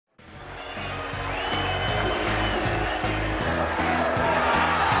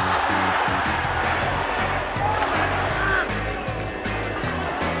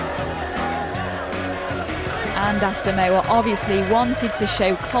and Asamoah obviously wanted to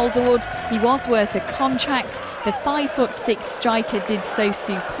show Calderwood he was worth a contract. The 5'6" striker did so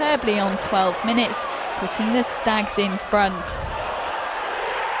superbly on 12 minutes, putting the Stags in front.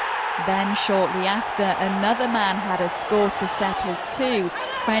 Then shortly after, another man had a score to settle too.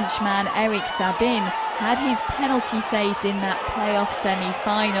 Frenchman Eric Sabin had his penalty saved in that playoff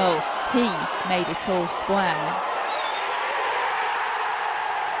semi-final. He made it all square.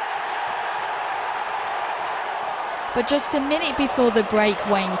 But just a minute before the break,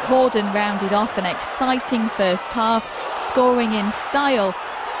 Wayne Cordon rounded off an exciting first half, scoring in style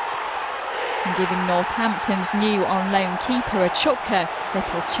and giving Northampton's new on-loan keeper Achukka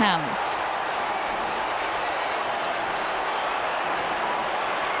little chance.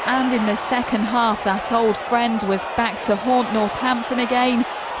 And in the second half, that old friend was back to haunt Northampton again.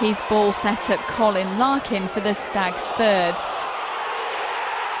 His ball set up Colin Larkin for the Stags' third.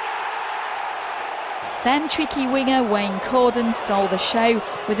 Then tricky winger Wayne Cordon stole the show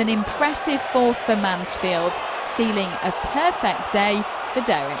with an impressive fourth for Mansfield, sealing a perfect day for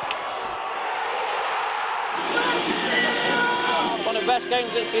Derek. One of the best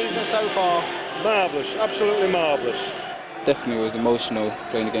games this season so far. Marvellous, absolutely marvellous. Definitely was emotional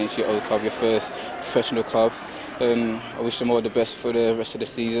playing against your old club, your first professional club. I wish them all the best for the rest of the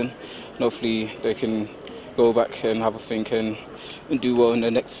season. And hopefully they can go back and have a think and do well in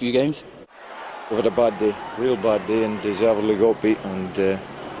the next few games. We've had a bad day, real bad day, and deservedly got beat, and the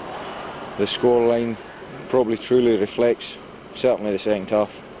scoreline probably truly reflects certainly the second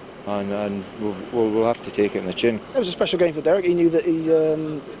half, and we'll have to take it in the chin. It was a special game for Derek. He knew that he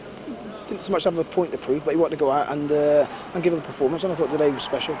didn't so much have a point to prove, but he wanted to go out and give a performance, and I thought today was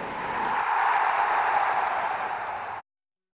special.